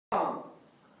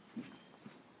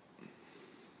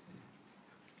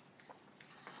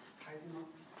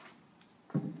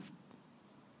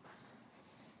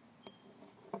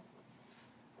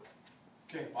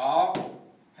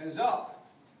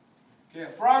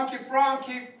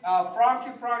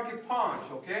Frankie punch,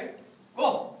 okay?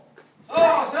 Go. So,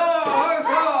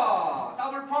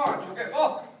 double punch, okay?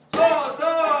 Go. So,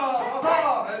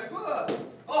 very good.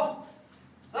 Go.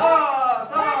 So,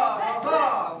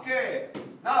 okay.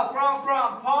 Now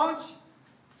from punch,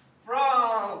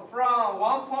 from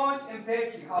one punch and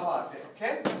backing. How about that,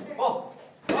 okay? Go.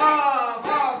 Very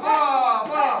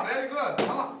good.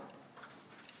 Come on.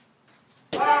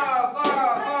 Very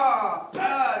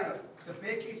good. The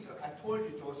back is, I told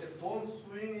you, Joseph, don't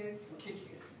swing it and kick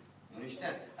it. You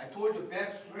understand? I told you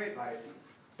back straight like this.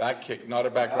 Back kick, not a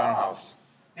back roundhouse.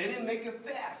 They didn't make it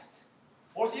fast.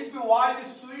 Also, if while you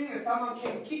swing and someone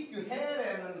can kick your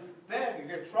head and back, you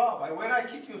get trouble. But when I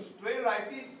kick you straight like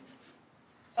this,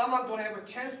 someone don't have a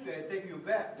chance to attack you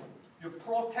back. Your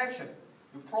protection,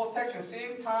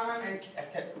 same time and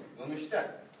attack. You understand?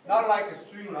 Not like a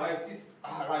swing like this,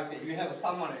 like that. You have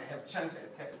someone that have chance to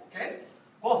attack. Okay?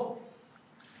 Go.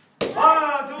 1, 2,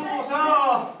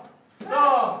 3.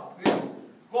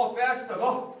 Go faster.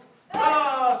 Go.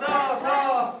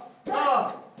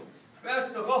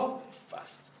 Faster. Go.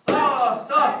 Fast.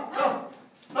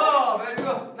 Very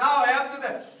good. Now after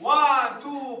that, 1,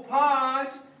 2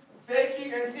 punch,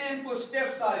 backing and simple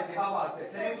step side. How about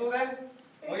that? Can you do that?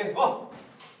 Okay, go.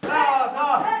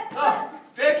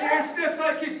 Backing and step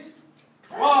side kicks.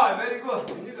 Wow, very good.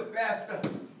 You need a faster.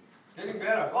 Getting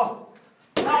better. Go.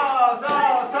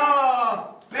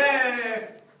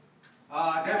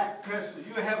 That's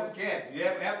you have a gap. You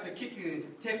have after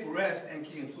kicking, take rest and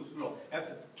kicking too slow.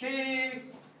 After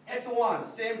kick at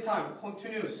once, same time,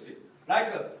 continuously,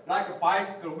 like a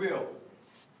bicycle wheel.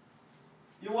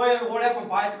 You will have a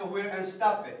bicycle wheel and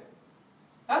stop it,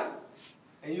 huh?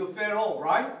 And you fell off,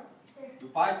 right? Sure.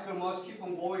 Your bicycle must keep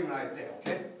on going like that.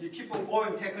 Okay? You keep on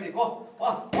going. Technique. Go.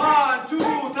 1, 2,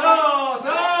 3,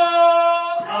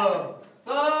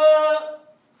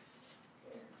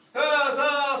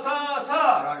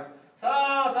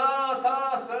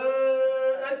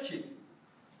 kick.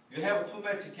 You have too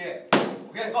much gap.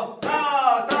 Okay, go.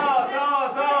 Fast.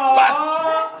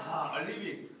 Leave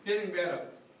it. Getting better.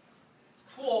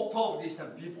 2 octave this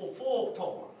time. Before 4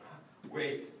 octave.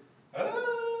 Wait.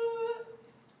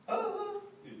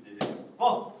 You did it.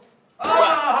 Go.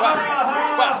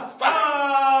 Fast.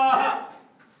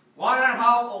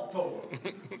 1.5 octave.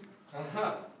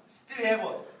 Still have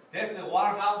it. That's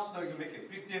 1/2, so you make a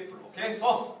big difference. Okay,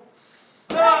 go.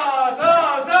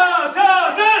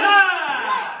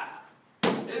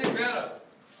 Getting better.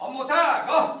 One more time.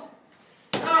 Go.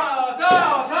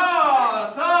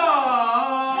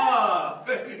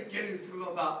 Getting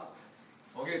slow down.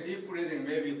 Okay, deep breathing.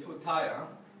 Maybe too tired. Huh?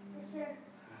 Yes, sir.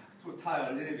 Too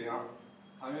tired a little bit. Huh?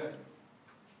 Come here.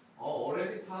 Oh,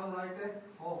 already time like that?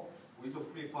 Oh, we do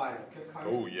free fighting. Okay, come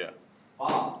here. Oh, yeah.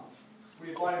 Wow.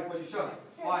 Free fighting position.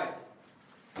 Fight.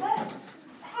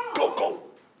 Go.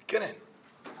 Get in.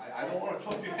 I don't want to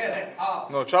chop your head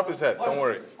off. No, chop his head. Don't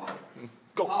worry.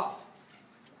 Go.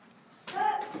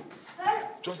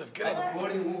 Joseph, get in.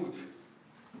 Burning wood.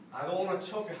 I don't want to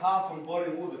chop your heart from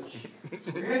burning wood.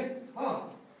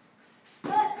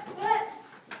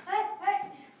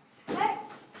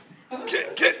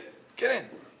 Okay? Get in.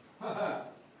 Oh!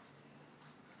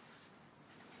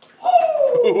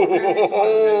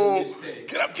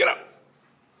 Get up.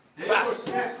 Fast.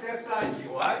 Step side,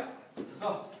 you right?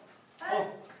 So.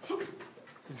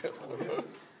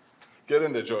 Get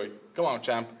in there, Joey. Come on,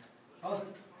 champ. Come on.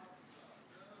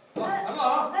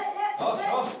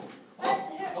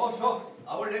 Show. I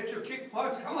will let you kick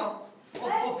punch. Come on. Come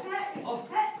on.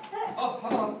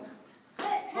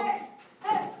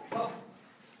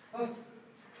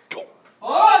 Go.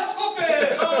 Oh, chop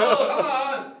it. Come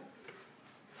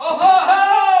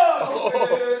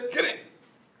on. Get in.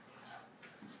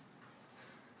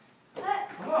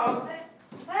 Come on.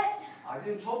 I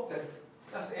didn't chop that.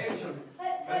 That's action.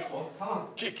 That's all. Come on.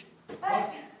 Kick. I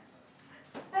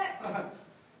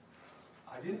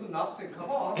didn't do nothing. Come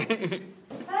on.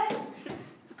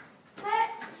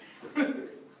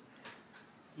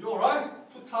 You alright?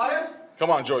 Too tired?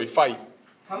 Come on, Joey. Fight.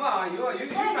 Come on.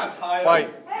 You're not tired. Fight.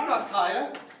 You're not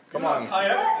tired. Come You're on. not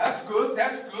tired. That's good.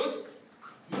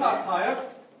 You're not tired.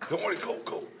 Don't worry.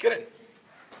 Go. Get in.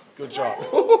 Good job.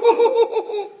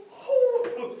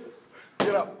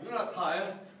 Get up. You're not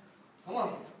tired. Come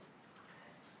on.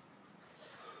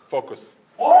 Focus.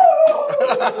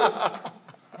 Oh!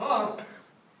 Come on.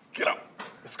 Get up.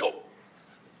 Let's go.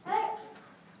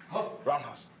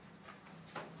 Roundhouse.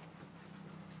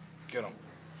 Get him.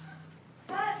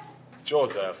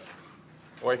 Joseph.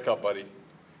 Wake up, buddy.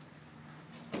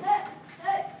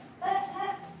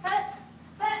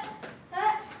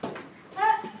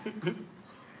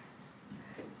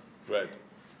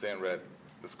 Stay in red.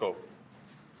 Let's go.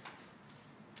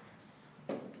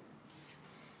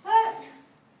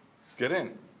 Get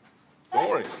in. Don't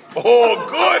worry. Oh,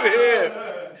 good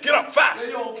hit. Get up fast. Are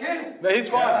you okay? No, he's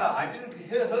fine. Yeah, I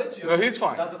didn't hurt you. No, he's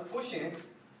fine. That's pushing.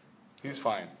 He's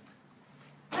fine.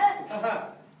 I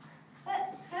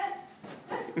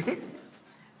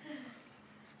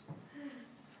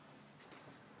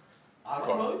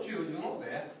don't hurt you, you know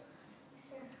that.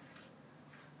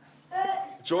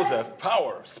 Joseph,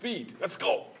 power, speed. Let's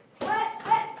go.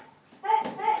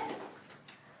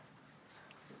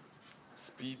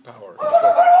 Speed, power. Let's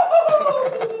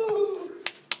go.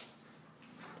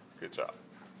 Good job.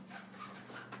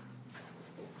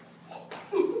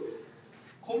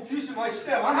 Confuse my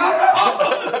step.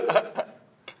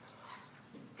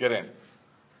 Get in.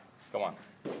 Come on.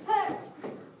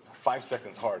 5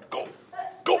 seconds hard. Go.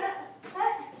 Go.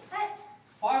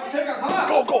 5 seconds, come on.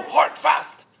 Go, go. Hard,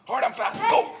 fast. Hard and fast.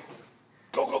 Go.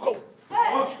 Go, go, go.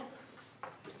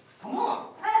 Come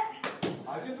on.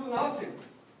 I didn't do nothing.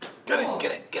 Get in,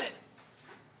 get in, get in.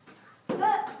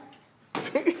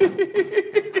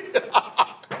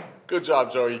 Good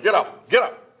job, Joey. Get up, get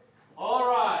up. All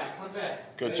right, come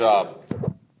back. Good job.